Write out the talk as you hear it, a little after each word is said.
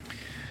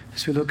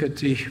As we look at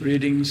the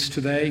readings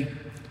today,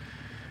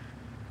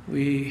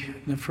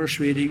 in the first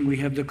reading, we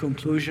have the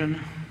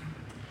conclusion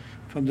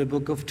from the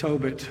book of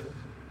Tobit,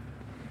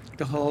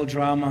 the whole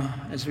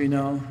drama, as we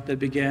know, that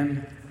began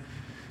in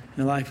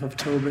the life of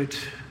Tobit,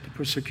 the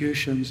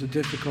persecutions, the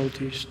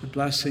difficulties, the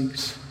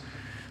blessings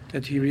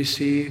that he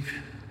received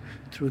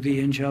through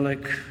the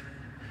angelic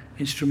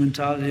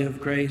instrumentality of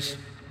grace.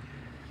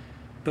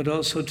 But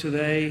also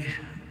today,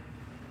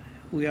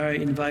 we are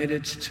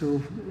invited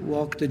to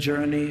walk the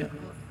journey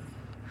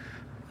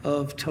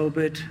of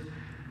Tobit,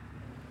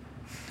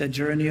 the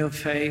journey of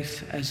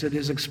faith as it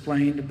is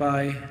explained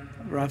by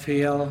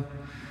Raphael,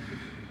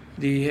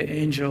 the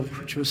angel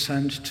which was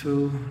sent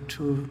to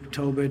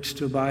Tobit,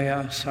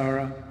 Tobiah,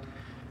 Sarah,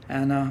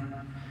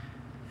 Anna,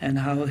 and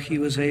how he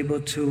was able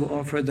to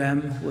offer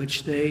them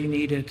which they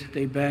needed.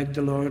 They begged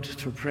the Lord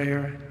through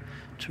prayer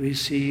to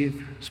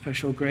receive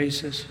special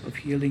graces of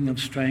healing, of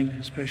strength,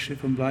 especially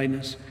from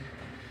blindness.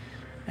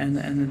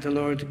 And the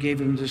Lord gave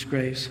them this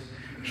grace.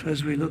 So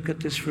as we look at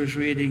this first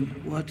reading,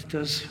 what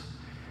does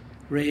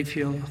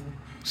Raphael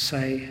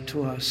say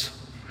to us?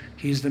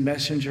 He's the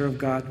messenger of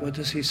God. What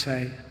does he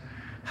say?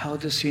 How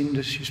does he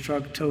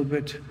instruct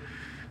Tobit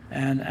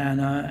and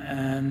Anna,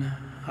 and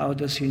how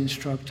does he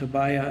instruct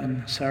Tobiah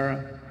and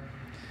Sarah?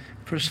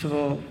 First of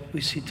all, we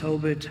see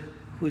Tobit,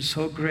 who is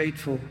so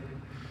grateful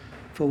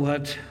for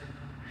what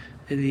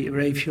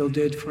Raphael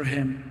did for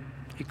him.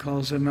 He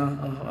calls him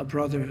a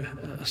brother,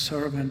 a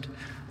servant.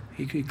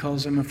 He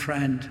calls him a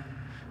friend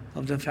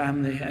of the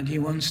family, and he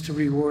wants to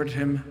reward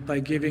him by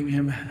giving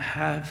him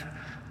half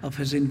of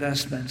his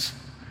investments.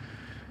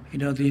 You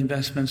know, the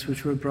investments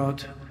which were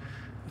brought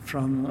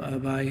from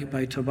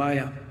by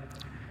Tobiah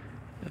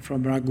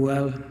from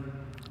Raguel,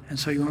 and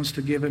so he wants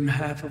to give him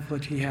half of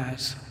what he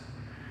has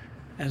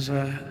as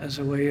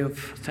a way of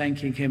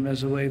thanking him,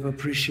 as a way of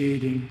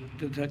appreciating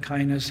the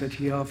kindness that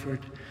he offered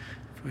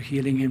for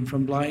healing him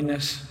from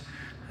blindness,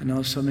 and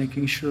also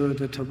making sure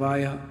that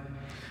Tobiah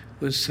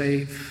was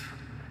safe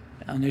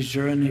on his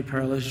journey,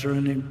 perilous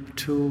journey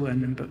to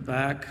and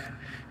back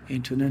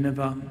into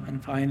Nineveh,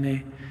 and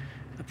finally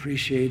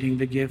appreciating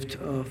the gift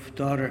of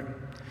daughter.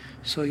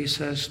 So he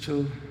says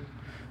to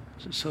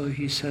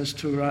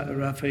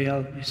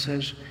Raphael, he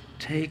says,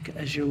 "Take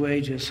as your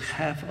wages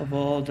half of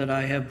all that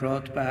I have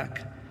brought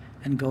back,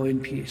 and go in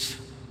peace."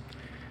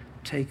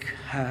 Take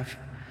half.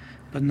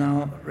 But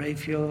now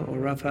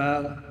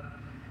Raphael,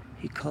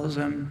 he calls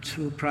them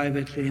two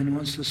privately and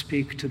wants to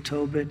speak to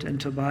Tobit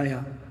and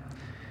Tobiah.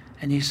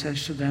 And he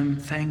says to them,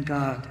 "Thank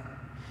God.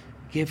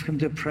 Give him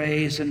the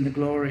praise and the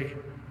glory.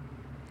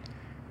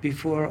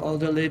 Before all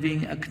the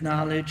living,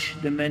 acknowledge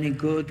the many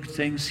good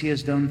things he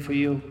has done for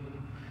you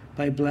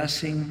by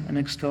blessing and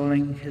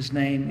extolling his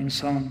name in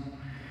song."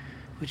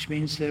 Which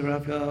means that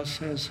Raphael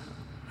says,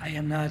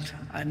 I'm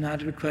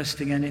not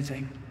requesting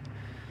anything.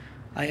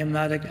 I am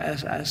not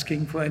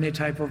asking for any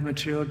type of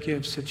material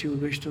gifts that you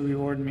wish to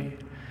reward me.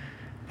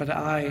 But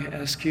I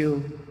ask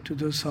you to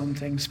do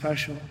something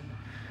special.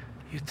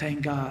 You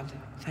thank God,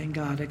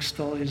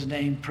 extol his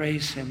name,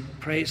 praise him,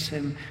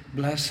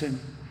 bless him,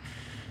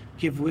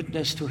 give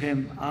witness to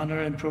him, honor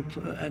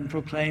and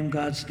proclaim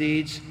God's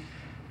deeds.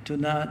 Do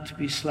not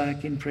be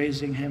slack in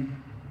praising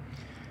him.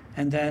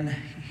 And then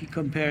he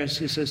compares,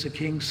 he says, "A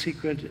king's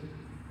secret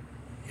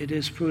it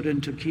is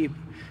prudent to keep,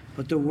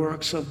 but the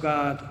works of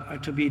God are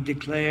to be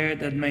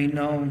declared and made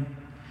known.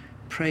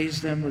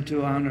 Praise them with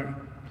due honor."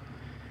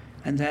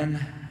 And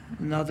then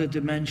another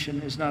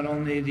dimension is not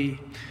only the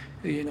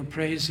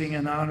praising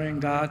and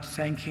honoring God,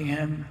 thanking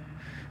him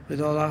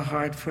with all our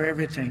heart for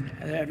everything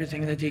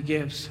that he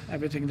gives,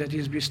 everything that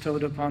he's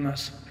bestowed upon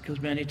us, because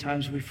many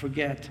times we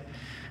forget.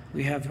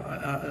 We have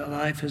a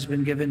life has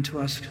been given to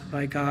us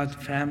by God,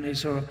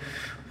 families or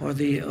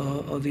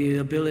the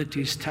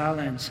abilities,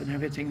 talents, and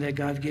everything that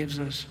God gives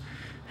us,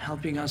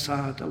 helping us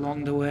out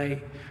along the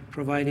way,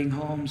 providing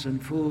homes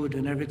and food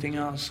and everything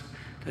else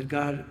that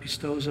God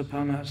bestows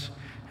upon us.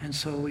 And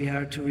so we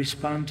are to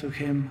respond to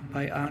him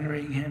by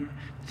honoring him,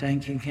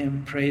 thanking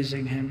him,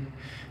 praising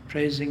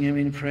him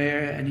in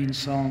prayer and in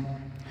song.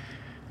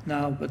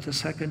 Now, but the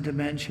second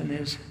dimension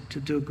is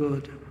to do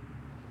good,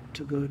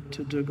 to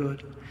do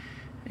good.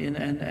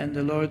 And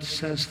the Lord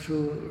says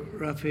through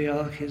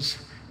Raphael,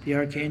 the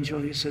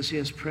archangel, he says,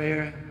 yes,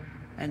 prayer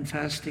and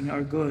fasting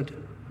are good,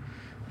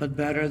 but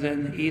better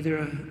than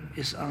either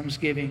is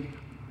almsgiving,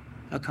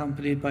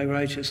 accompanied by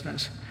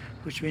righteousness,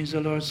 which means the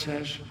Lord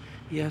says,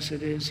 yes,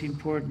 it is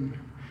important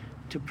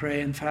to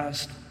pray and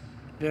fast,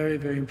 very,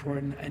 very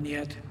important, and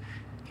yet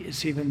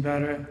it's even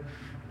better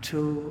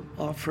to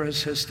offer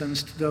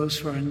assistance to those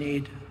who are in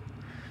need.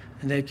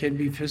 And they can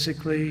be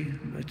physically,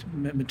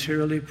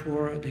 materially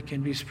poor, they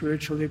can be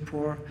spiritually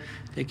poor,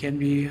 they can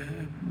be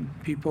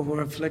people who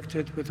are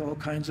afflicted with all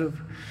kinds of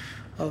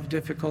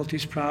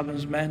difficulties,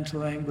 problems,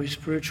 mental anguish,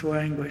 spiritual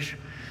anguish,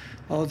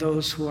 all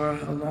those who are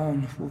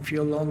alone, who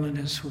feel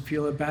loneliness, who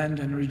feel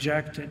abandoned,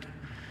 rejected.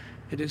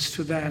 It is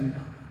to them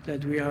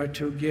that we are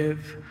to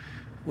give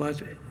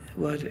what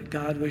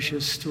God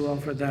wishes to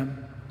offer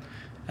them.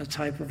 a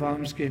type of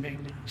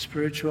almsgiving,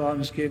 spiritual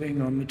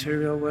almsgiving or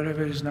material,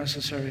 whatever is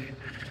necessary.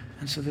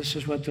 And so this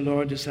is what the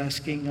Lord is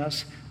asking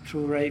us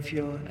through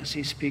Raphael as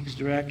he speaks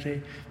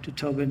directly to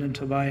Tobit and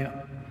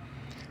Tobiah.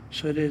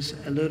 So it is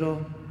a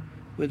little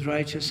with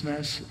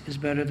righteousness is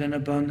better than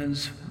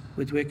abundance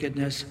with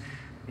wickedness.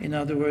 In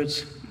other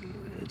words,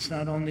 it's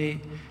not only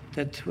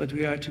that what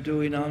we are to do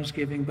in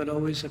almsgiving, but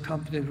always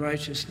accompanied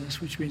righteousness,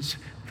 which means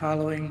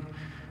following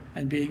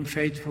and being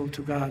faithful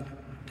to God,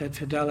 that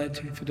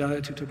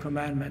fidelity to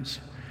commandments,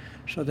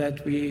 so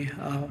that we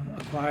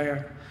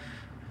acquire,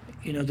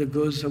 the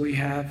goods that we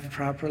have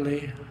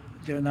properly.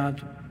 They're not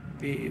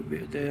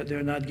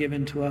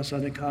given to us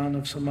on account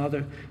of some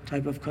other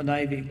type of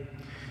conniving.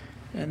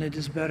 And it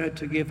is better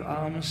to give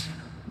alms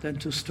than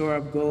to store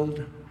up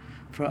gold,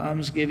 for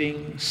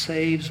almsgiving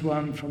saves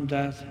one from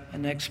death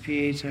and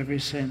expiates every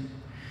sin.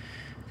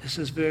 This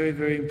is very,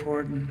 very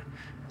important.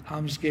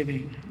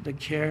 Almsgiving, the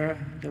care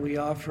that we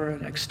offer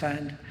and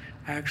extend,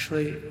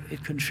 actually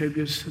it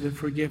contributes to the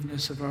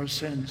forgiveness of our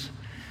sins.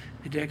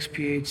 It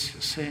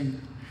expiates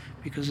sin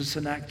because it's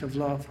an act of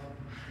love.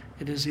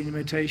 It is the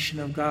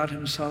imitation of God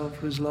himself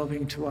who is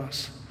loving to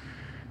us.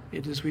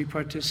 It is we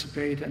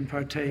participate and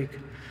partake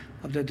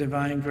of the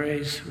divine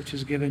grace which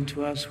is given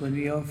to us when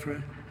we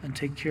offer and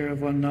take care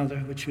of one another,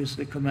 which is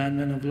the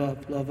commandment of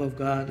love of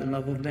God and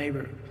love of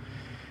neighbor.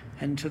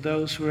 And to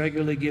those who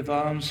regularly give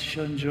alms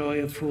shall enjoy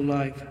a full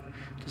life.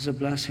 There's a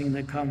blessing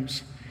that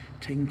comes.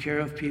 Taking care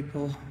of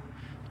people,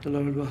 the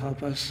Lord will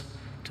help us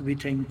to be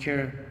taken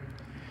care of.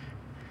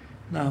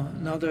 Now,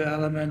 another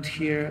element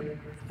here,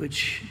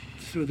 which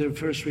through the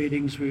first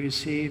readings we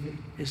receive,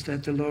 is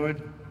that the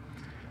Lord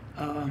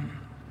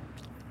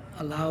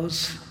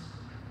allows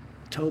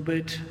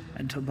Tobit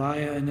and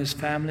Tobiah and his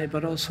family,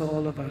 but also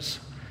all of us,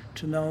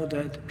 to know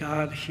that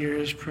God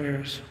hears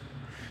prayers.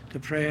 The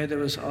prayer that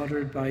was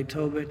uttered by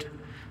Tobit,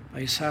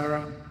 by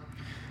Sarah,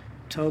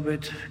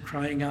 Tobit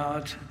crying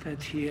out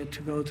that he had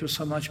to go through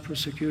so much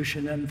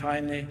persecution, and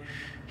finally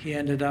he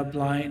ended up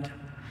blind.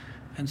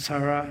 And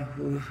Sarah,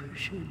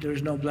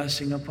 there's no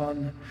blessing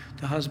upon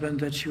the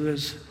husband that she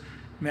was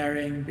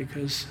marrying,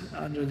 because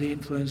under the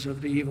influence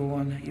of the evil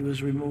one, he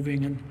was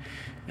removing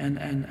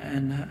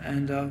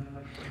and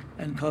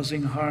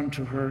causing harm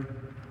to her,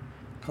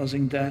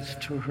 causing death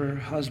to her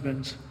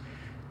husbands.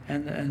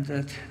 And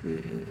that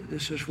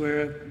this is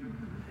where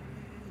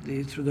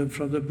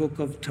from the book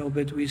of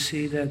Tobit we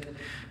see that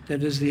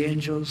is the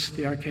angels,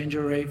 the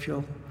archangel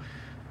Raphael,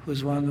 who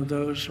is one of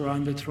those who are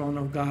on the throne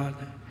of God.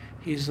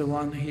 He's the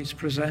one, he's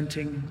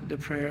presenting the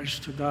prayers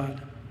to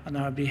God on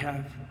our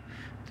behalf.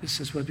 This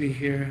is what we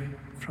hear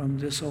from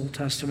this Old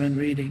Testament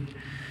reading,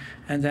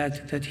 and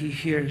that he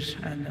hears,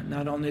 and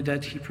not only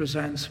that he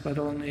presents, but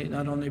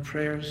not only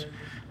prayers,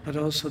 but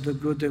also the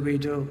good that we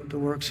do, the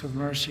works of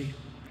mercy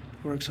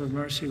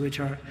which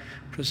are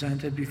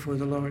presented before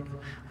the Lord.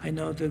 I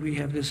know that we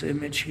have this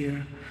image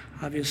here.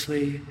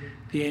 Obviously,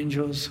 the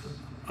angels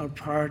are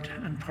part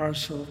and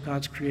parcel of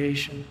God's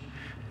creation.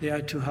 They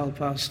are to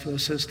help us, to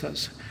assist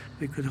us.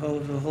 We could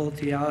hold the whole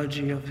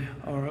theology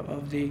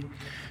of the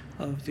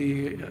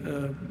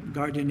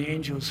guardian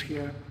angels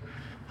here,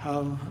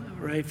 how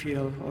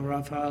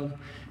Raphael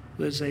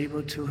was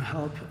able to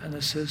help and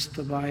assist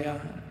Tobiah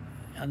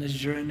on his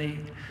journey,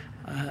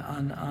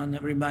 on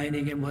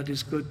reminding him what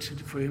is good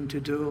for him to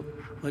do,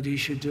 what he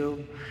should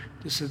do.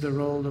 This is the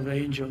role of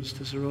angels.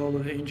 This is the role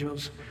of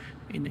angels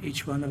in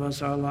each one of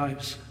us, our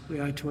lives. We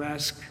are to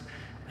ask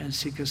and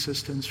seek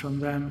assistance from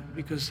them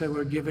because they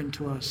were given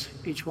to us.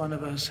 Each one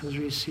of us has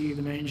received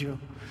an angel,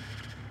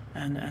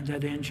 and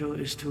that angel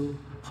is to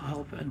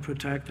help and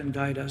protect and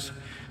guide us.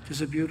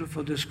 There's a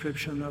beautiful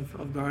description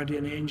of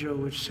guardian angel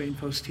which St.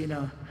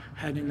 Faustina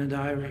had in the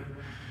diary,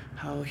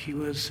 how he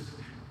was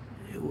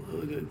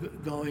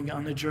going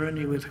on a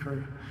journey with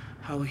her,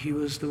 how he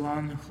was the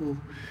one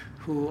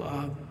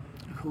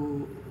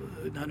who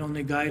not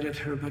only guided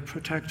her but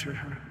protected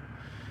her.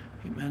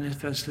 He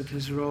manifested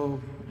his role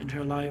in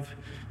her life.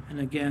 And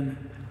again,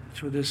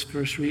 through this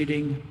first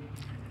reading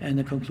and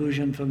the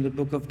conclusion from the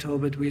book of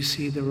Tobit, we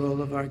see the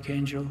role of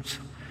archangels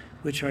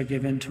which are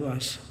given to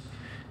us.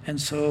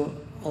 And so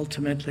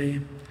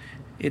ultimately,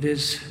 it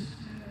is,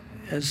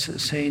 as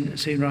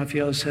Saint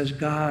Raphael says,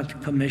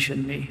 God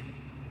commissioned me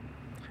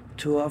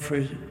to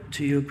offer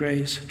to you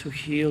grace, to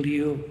heal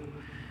you,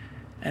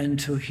 and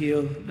to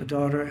heal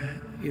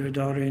your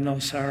daughter-in-law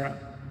Sarah.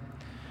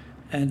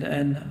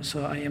 And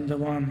so I am the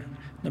one.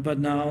 But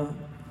now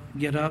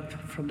get up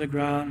from the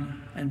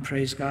ground and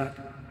praise God.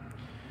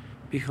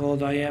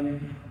 Behold, I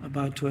am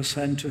about to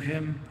ascend to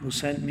him who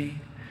sent me.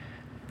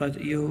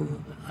 But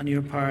you, on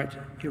your part,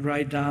 you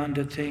write down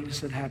the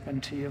things that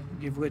happened to you.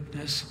 Give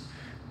witness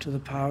to the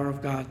power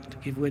of God.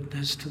 Give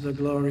witness to the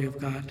glory of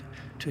God,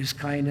 to his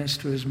kindness,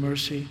 to his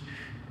mercy.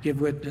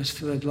 Give witness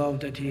to the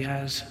love that he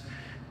has,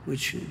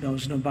 which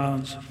knows no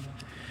bounds.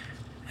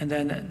 And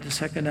then the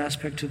second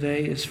aspect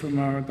today is from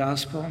our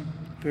gospel,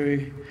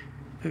 very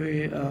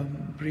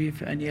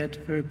brief and yet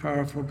very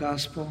powerful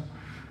gospel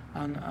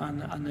on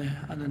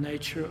the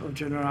nature of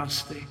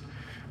generosity.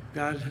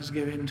 God has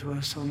given to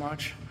us so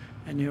much,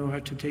 and you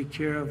are to take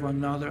care of one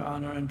another,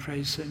 honor and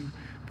praise Him,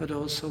 but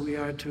also we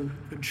are to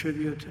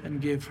contribute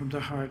and give from the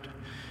heart.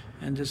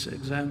 And this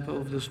example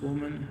of this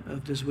woman,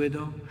 of this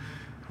widow,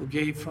 who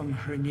gave from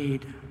her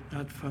need,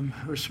 not from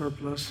her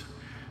surplus.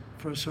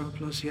 For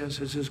surplus, yes,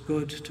 it is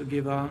good to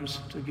give alms,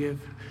 to give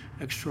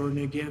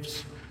extraordinary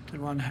gifts that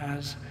one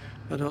has,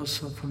 but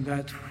also from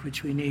that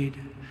which we need.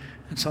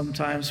 And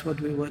sometimes what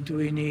do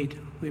we need?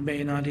 We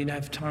may not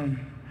have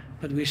time,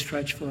 but we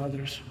stretch for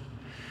others.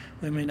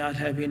 We may not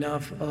have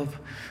enough of,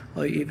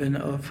 or even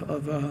of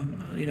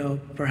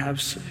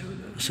perhaps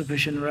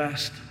sufficient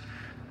rest,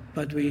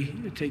 but we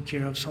take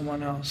care of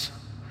someone else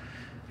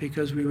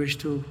because we wish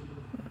to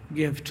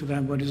give to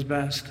them what is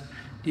best.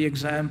 The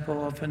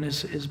example often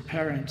is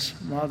parents,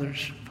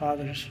 mothers,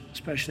 fathers,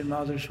 especially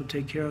mothers who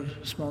take care of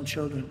small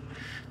children.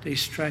 They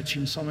stretch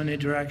in so many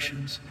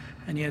directions,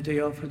 and yet they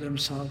offer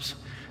themselves.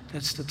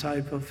 That's the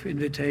type of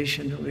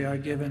invitation that we are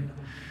given.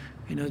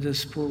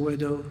 This poor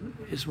widow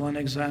is one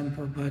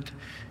example, but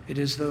it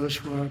is those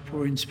who are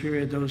poor in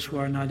spirit, those who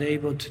are not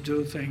able to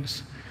do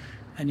things,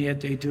 and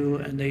yet they do,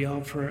 and they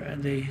offer,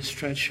 and they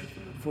stretch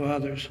for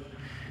others.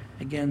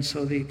 Again,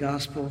 so the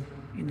gospel,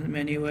 in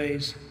many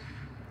ways,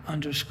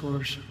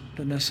 underscores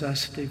the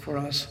necessity for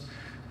us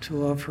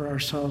to offer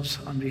ourselves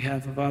on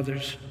behalf of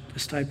others.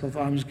 This type of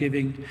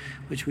almsgiving,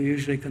 which we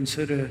usually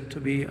consider to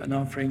be an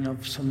offering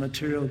of some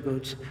material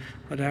goods,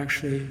 but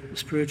actually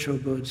spiritual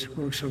goods,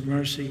 works of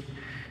mercy,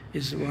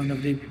 is one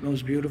of the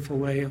most beautiful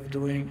way of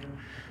doing,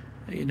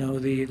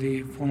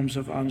 the forms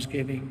of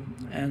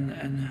almsgiving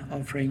and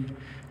offering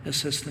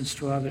assistance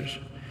to others.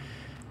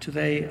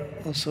 Today,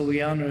 also,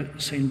 we honor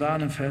Saint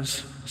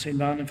Boniface. Saint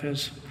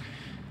Boniface,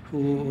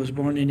 who was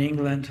born in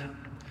England.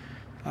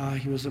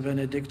 He was a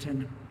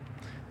Benedictine,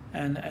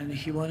 and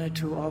he wanted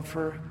to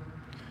offer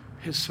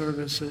his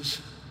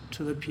services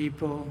to the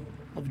people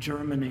of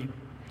Germany,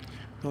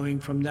 going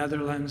from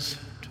Netherlands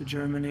to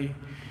Germany.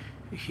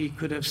 He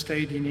could have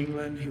stayed in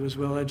England. He was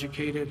well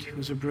educated. He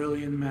was a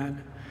brilliant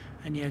man,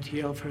 and yet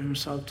he offered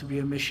himself to be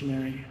a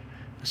missionary.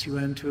 As he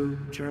went to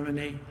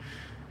Germany,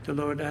 the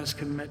Lord asked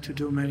him to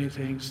do many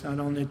things, not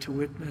only to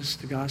witness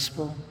the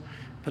gospel,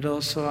 but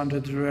also under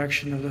the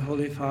direction of the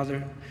Holy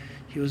Father,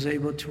 he was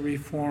able to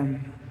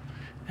reform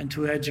and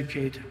to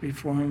educate,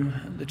 reform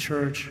the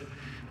church,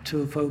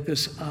 to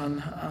focus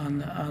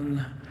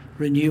on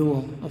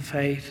renewal of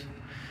faith,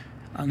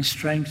 on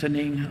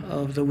strengthening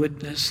of the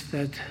witness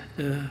that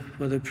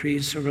the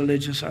priests or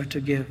religious are to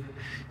give.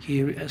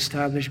 He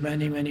established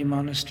many, many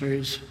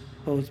monasteries,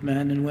 both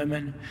men and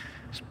women,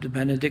 the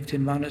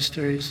Benedictine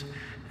monasteries,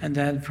 and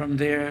then from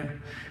there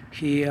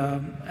he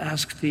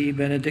asked the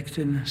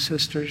Benedictine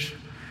sisters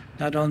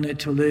not only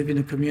to live in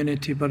a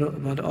community,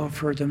 but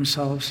offer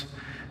themselves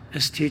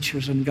as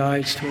teachers and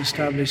guides to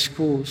establish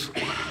schools.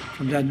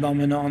 From that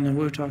moment on, and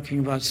we're talking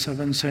about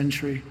 7th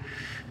century,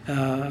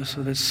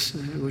 so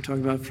we're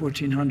talking about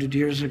 1400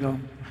 years ago,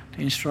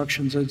 the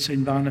instructions that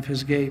St.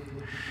 Boniface gave.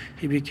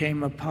 He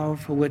became a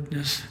powerful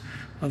witness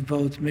of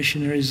both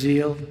missionary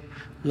zeal,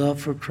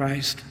 love for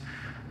Christ,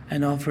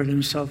 and offered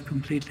himself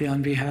completely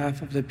on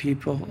behalf of the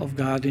people of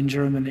God in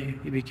Germany.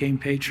 He became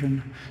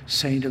patron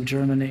saint of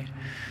Germany.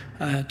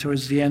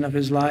 Towards the end of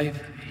his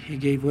life, he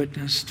gave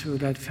witness to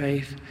that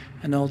faith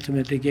and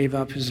ultimately gave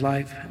up his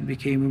life and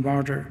became a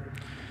martyr.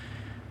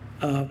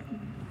 A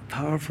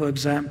powerful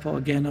example,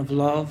 again, of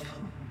love,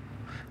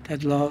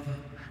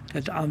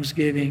 that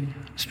almsgiving,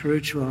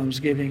 spiritual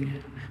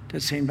almsgiving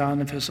that St.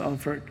 Boniface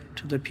offered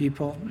to the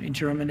people in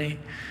Germany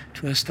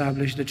to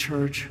establish the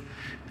church.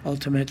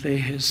 Ultimately,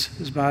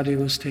 his body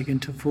was taken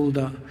to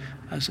Fulda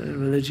as a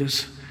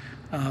religious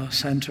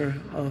center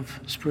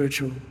of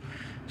spiritual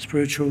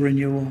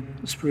renewal,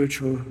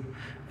 spiritual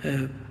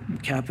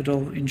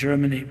capital in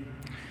Germany.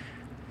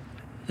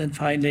 Then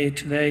finally,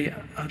 today,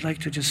 I'd like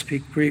to just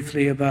speak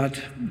briefly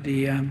about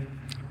the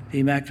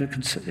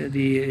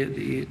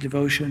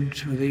devotion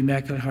to the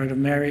Immaculate Heart of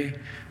Mary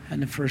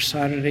and the first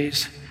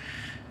Saturdays.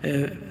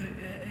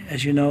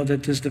 As you know,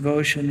 that this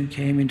devotion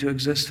came into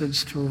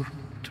existence through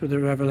the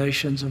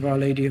revelations of Our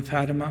Lady of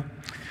Fatima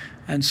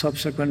and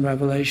subsequent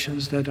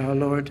revelations that our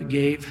Lord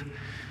gave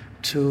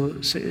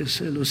to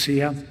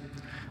Lucia,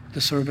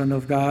 the servant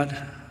of God,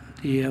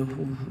 the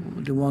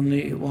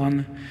only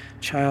one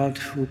child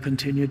who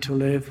continued to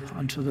live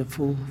until the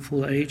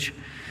full age.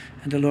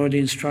 And the Lord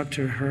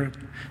instructed her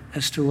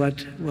as to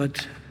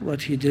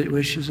what he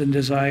wishes and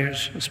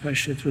desires,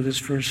 especially through this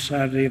first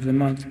Saturday of the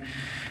month.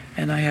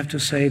 And I have to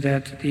say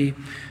that the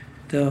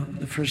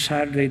first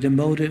Saturday, the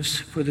motives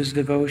for this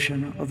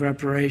devotion of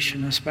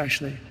reparation,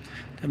 especially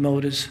the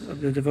motives of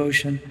the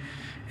devotion,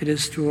 it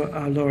is through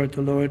our Lord.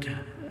 The Lord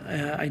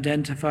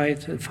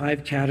identified the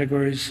 5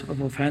 categories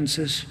of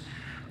offenses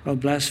or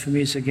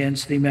blasphemies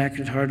against the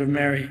Immaculate Heart of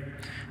Mary,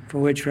 for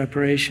which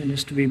reparation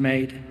is to be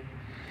made.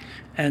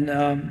 And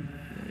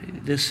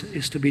this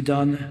is to be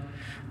done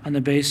on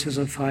the basis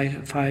of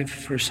five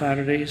First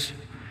Saturdays.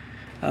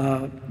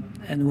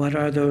 And what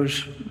are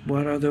those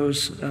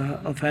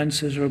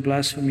offenses or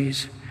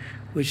blasphemies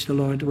which the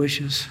Lord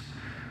wishes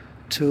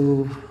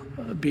to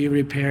be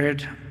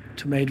repaired,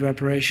 to make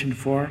reparation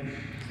for,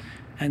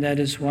 and that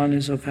is one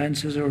is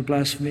offenses or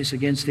blasphemies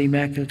against the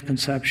Immaculate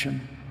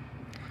Conception.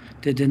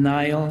 The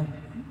denial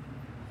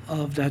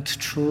of that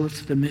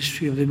truth, the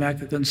mystery of the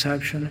Immaculate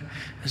Conception,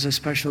 as a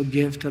special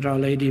gift that Our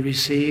Lady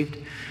received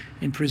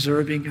in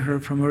preserving her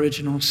from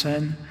original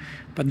sin.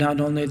 But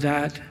not only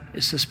that,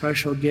 it's a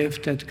special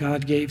gift that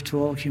God gave to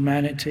all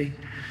humanity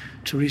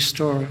to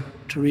restore,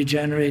 to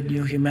regenerate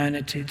new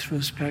humanity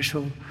through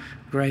special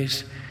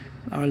grace.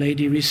 Our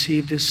Lady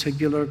received this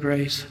singular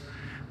grace.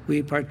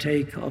 We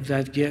partake of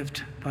that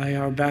gift by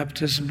our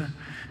baptism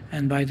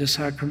and by the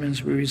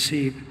sacraments we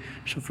receive.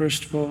 So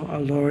first of all,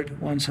 our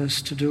Lord wants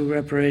us to do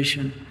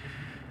reparation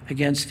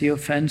against the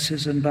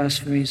offenses and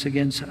blasphemies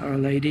against Our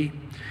Lady,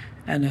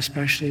 and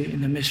especially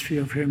in the mystery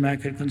of her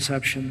Immaculate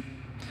Conception,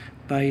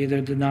 by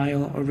either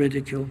denial or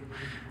ridicule.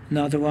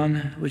 Another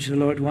one, which the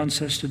Lord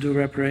wants us to do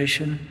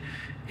reparation,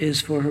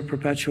 is for her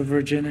perpetual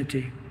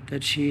virginity,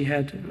 that she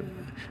had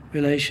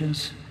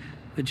relations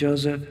with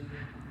Joseph,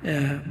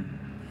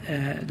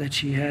 that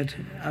she had,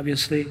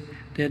 obviously,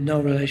 they had no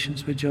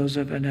relations with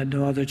Joseph and had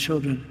no other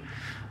children.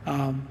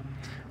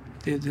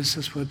 This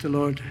is what the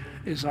Lord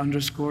is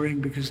underscoring,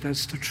 because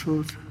that's the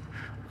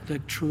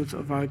truth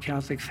of our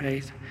Catholic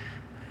faith,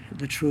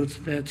 the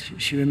truth that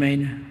she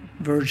remained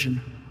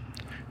virgin.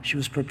 She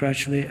was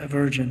perpetually a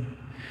virgin.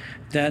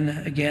 Then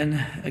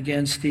again,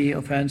 against the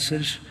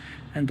offenses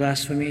and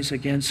blasphemies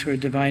against her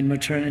divine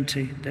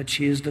maternity, that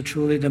she is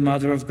truly the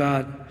Mother of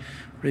God,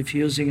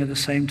 refusing at the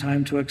same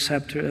time to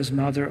accept her as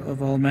Mother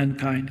of all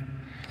mankind,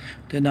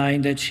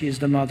 denying that she is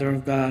the Mother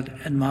of God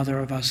and Mother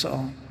of us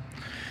all.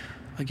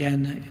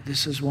 Again,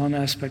 this is one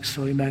aspect,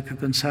 so Immaculate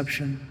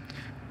Conception,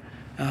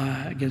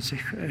 against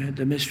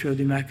the mystery of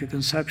the Immaculate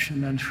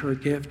Conception and her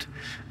gift,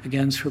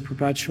 against her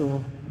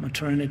perpetual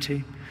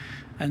maternity,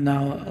 and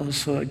now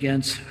also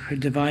against her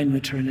divine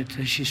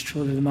maternity. She's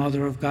truly the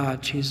Mother of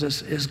God.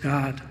 Jesus is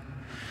God,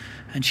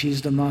 and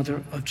she's the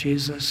Mother of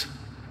Jesus,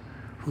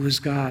 who is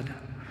God.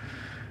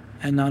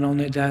 And not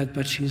only that,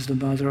 but she's the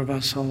Mother of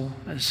us all.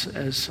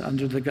 As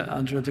under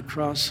the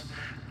cross,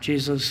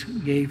 Jesus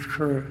gave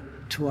her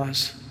to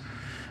us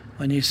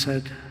when he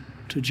said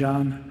to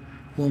John,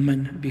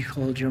 "Woman,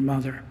 behold your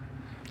mother."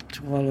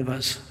 To all of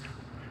us,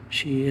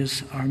 she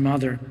is our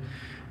mother.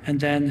 And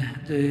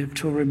then the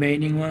two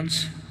remaining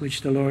ones,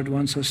 which the Lord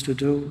wants us to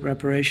do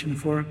reparation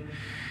for,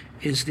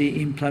 is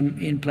the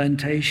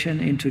implantation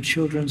into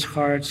children's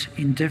hearts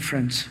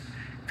indifference,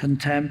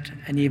 contempt,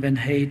 and even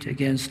hate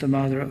against the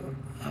Mother,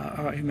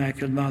 our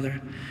Immaculate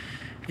Mother.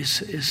 Is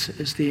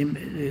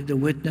the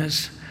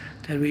witness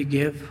that we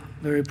give,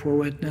 very poor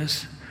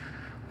witness,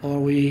 or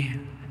we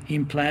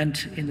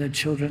implant in the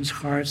children's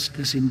hearts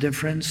this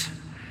indifference,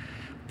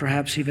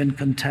 perhaps even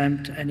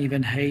contempt and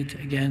even hate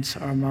against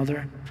our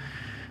Mother.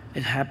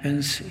 It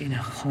happens in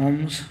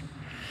homes,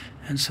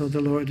 and so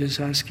the Lord is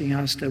asking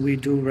us that we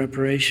do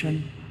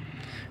reparation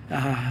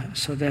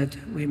so that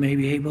we may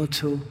be able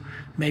to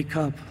make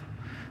up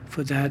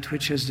for that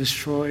which is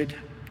destroyed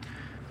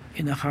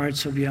in the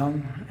hearts of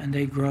young, and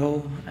they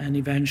grow, and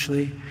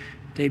eventually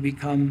they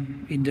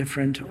become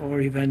indifferent or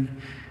even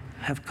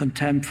have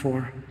contempt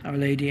for Our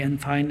Lady.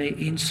 And finally,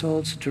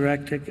 insults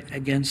directed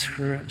against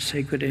her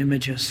sacred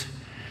images,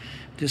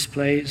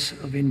 displays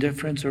of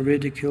indifference or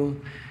ridicule,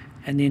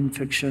 and the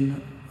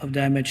infliction of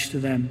damage to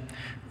them,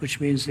 which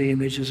means the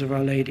images of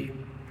Our Lady.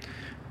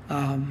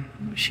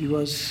 She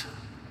was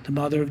the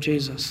mother of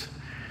Jesus.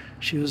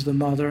 She was the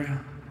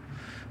mother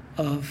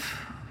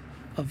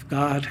of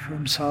God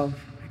himself,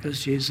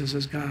 because Jesus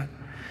is God.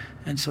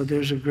 And so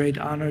there's a great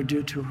honor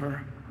due to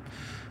her,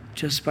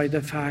 just by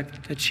the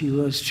fact that she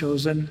was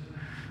chosen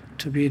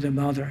to be the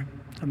mother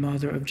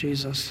of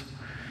Jesus.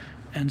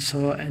 And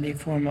so any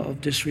form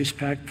of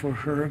disrespect for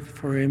her,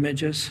 for her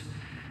images,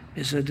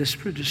 is a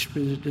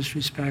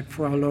disrespect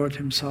for our Lord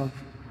himself,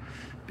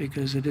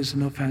 because it is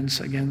an offense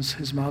against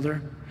his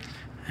mother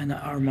and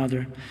our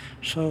mother.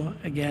 So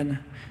again,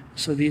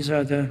 these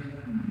are the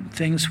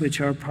things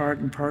which are part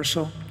and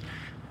parcel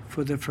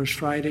for the First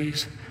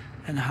Fridays.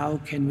 And how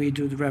can we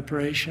do the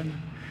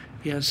reparation?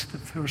 Yes, the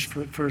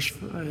first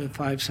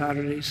 5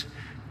 Saturdays,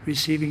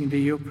 receiving the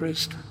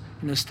Eucharist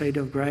in a state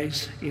of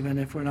grace, even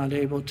if we're not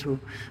able to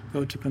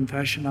go to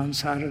confession on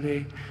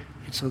Saturday.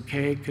 It's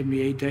okay, it could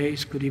be 8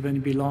 days, could even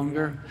be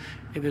longer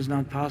if it's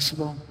not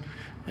possible,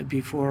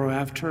 before or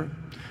after.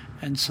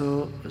 And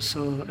so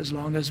as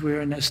long as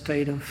we're in a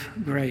state of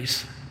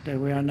grace, that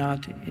we are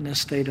not in a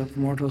state of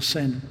mortal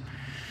sin.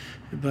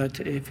 But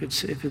if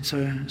it's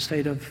a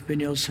state of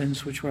venial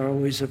sins which are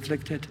always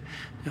afflicted,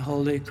 the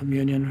Holy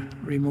Communion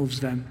removes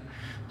them.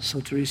 So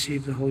to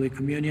receive the Holy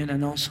Communion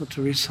and also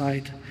to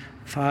recite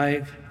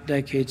 5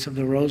 decades of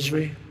the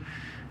Rosary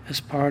as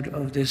part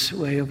of this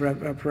way of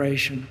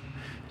reparation.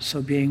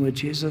 So being with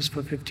Jesus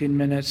for 15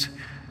 minutes,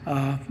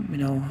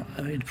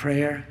 in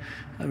prayer,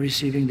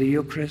 receiving the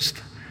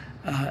Eucharist,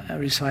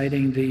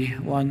 reciting the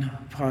one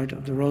part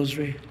of the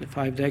Rosary, the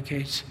 5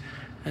 decades,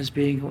 as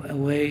being a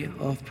way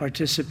of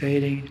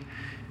participating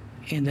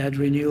in that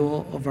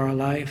renewal of our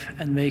life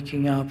and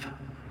making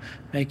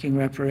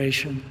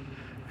reparation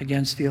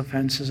against the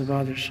offenses of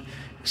others.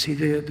 See,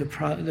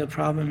 the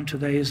problem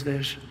today is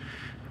this.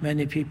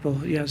 Many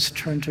people, yes,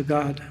 turn to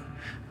God,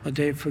 but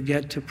they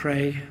forget to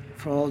pray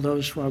for all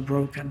those who are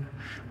broken.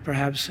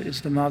 Perhaps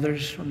it's the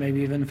mothers or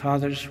maybe even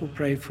fathers who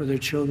pray for their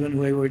children,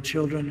 wayward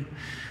children.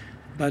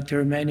 But there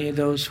are many of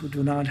those who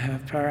do not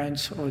have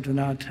parents or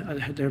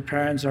their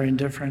parents are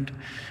indifferent.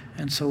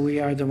 And so we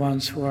are the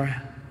ones who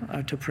are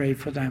to pray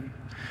for them.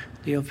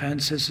 The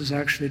offenses is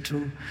actually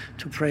to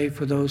pray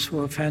for those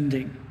who are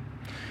offending.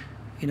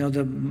 You know,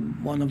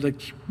 one of the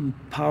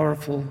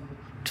powerful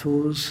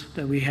tools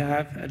that we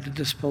have at the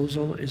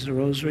disposal is the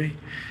rosary.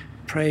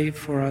 Pray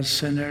for us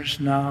sinners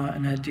now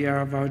and at the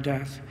hour of our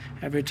death.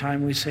 Every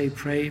time we say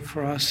pray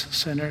for us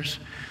sinners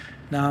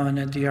now and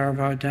at the hour of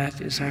our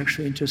death, is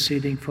actually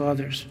interceding for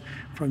others,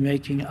 for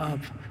making up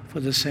for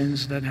the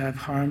sins that have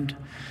harmed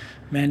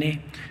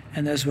many.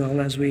 And as well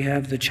as we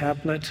have the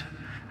chaplet,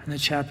 and the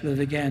chaplet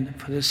again,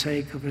 for the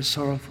sake of his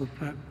sorrowful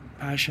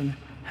passion,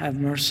 have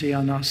mercy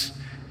on us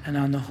and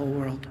on the whole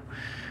world.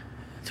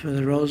 Through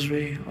the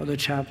rosary or the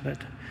chaplet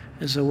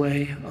is a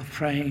way of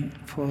praying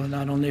for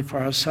not only for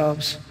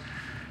ourselves,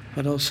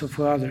 but also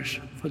for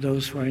others, for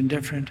those who are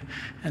indifferent.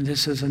 And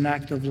this is an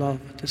act of love.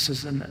 This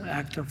is an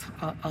act of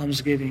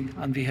almsgiving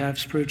on behalf,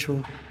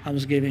 spiritual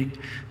almsgiving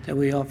that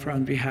we offer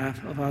on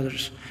behalf of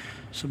others.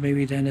 So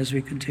maybe then as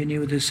we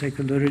continue with this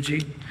sacred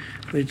liturgy,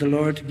 where the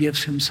Lord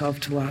gives himself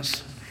to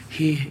us.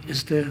 He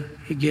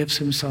gives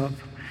himself.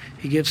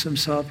 He gives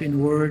himself in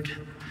word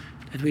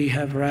that we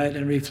have read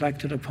and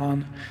reflected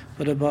upon,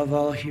 but above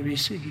all, he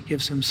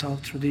gives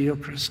himself through the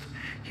Eucharist.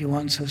 He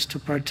wants us to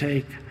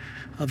partake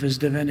of his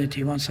divinity.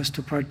 He wants us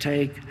to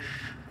partake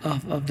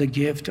of the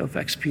gift of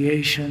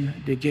expiation,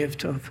 the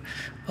gift of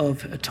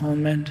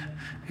atonement,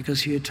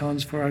 because he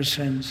atones for our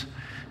sins.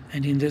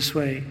 And in this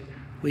way,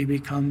 we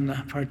become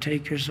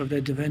partakers of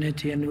the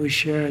divinity, and we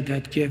share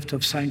that gift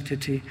of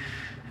sanctity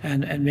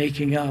and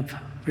making up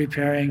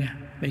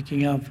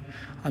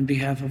on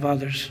behalf of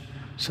others,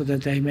 so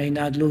that they may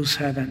not lose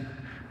heaven,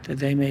 that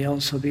they may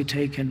also be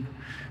taken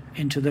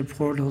into the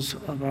portals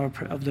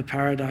of the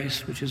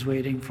paradise which is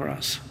waiting for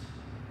us.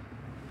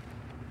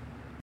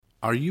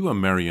 Are you a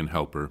Marian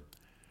helper?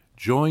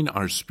 Join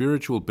our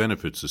Spiritual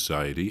Benefit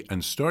Society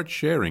and start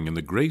sharing in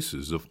the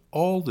graces of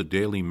all the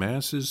daily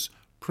masses,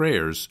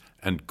 prayers,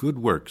 and good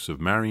works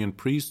of Marian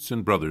priests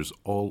and brothers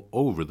all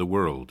over the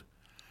world.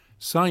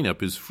 Sign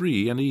up is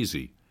free and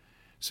easy.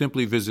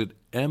 Simply visit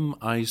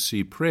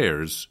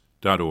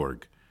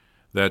micprayers.org.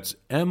 That's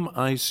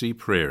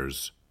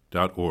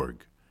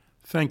micprayers.org.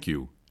 Thank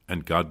you,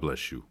 and God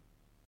bless you.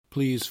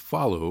 Please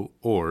follow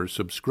or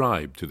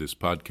subscribe to this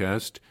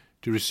podcast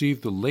to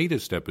receive the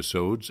latest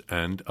episodes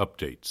and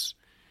updates.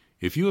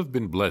 If you have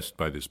been blessed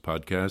by this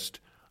podcast,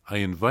 I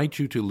invite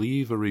you to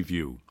leave a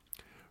review.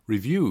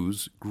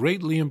 Reviews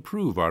greatly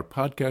improve our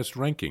podcast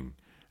ranking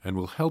and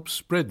will help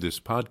spread this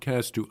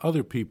podcast to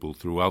other people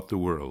throughout the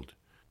world.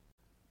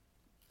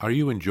 Are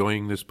you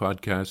enjoying this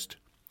podcast?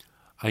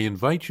 I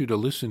invite you to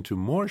listen to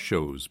more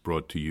shows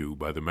brought to you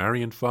by the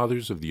Marian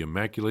Fathers of the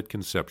Immaculate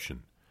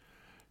Conception.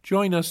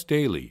 Join us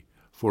daily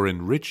for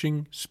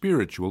enriching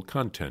spiritual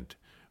content,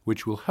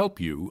 which will help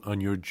you on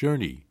your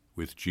journey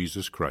with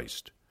Jesus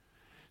Christ.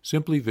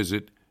 Simply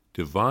visit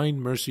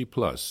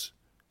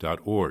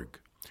DivineMercyPlus.org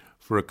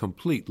for a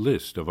complete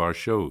list of our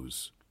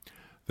shows.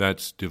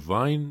 That's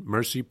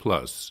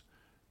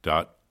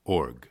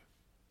DivineMercyPlus.org.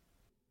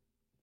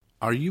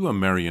 Are you a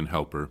Marian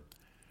helper?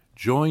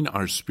 Join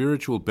our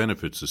Spiritual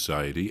Benefit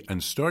Society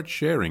and start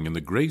sharing in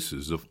the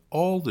graces of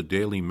all the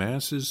daily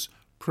masses,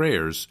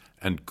 prayers,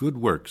 and good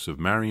works of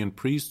Marian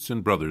priests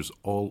and brothers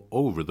all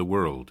over the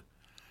world.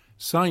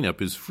 Sign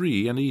up is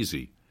free and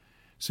easy.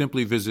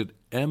 Simply visit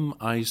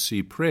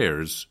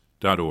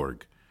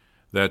micprayers.org.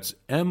 That's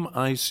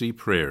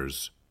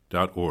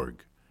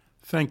micprayers.org.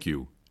 Thank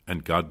you,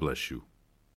 and God bless you.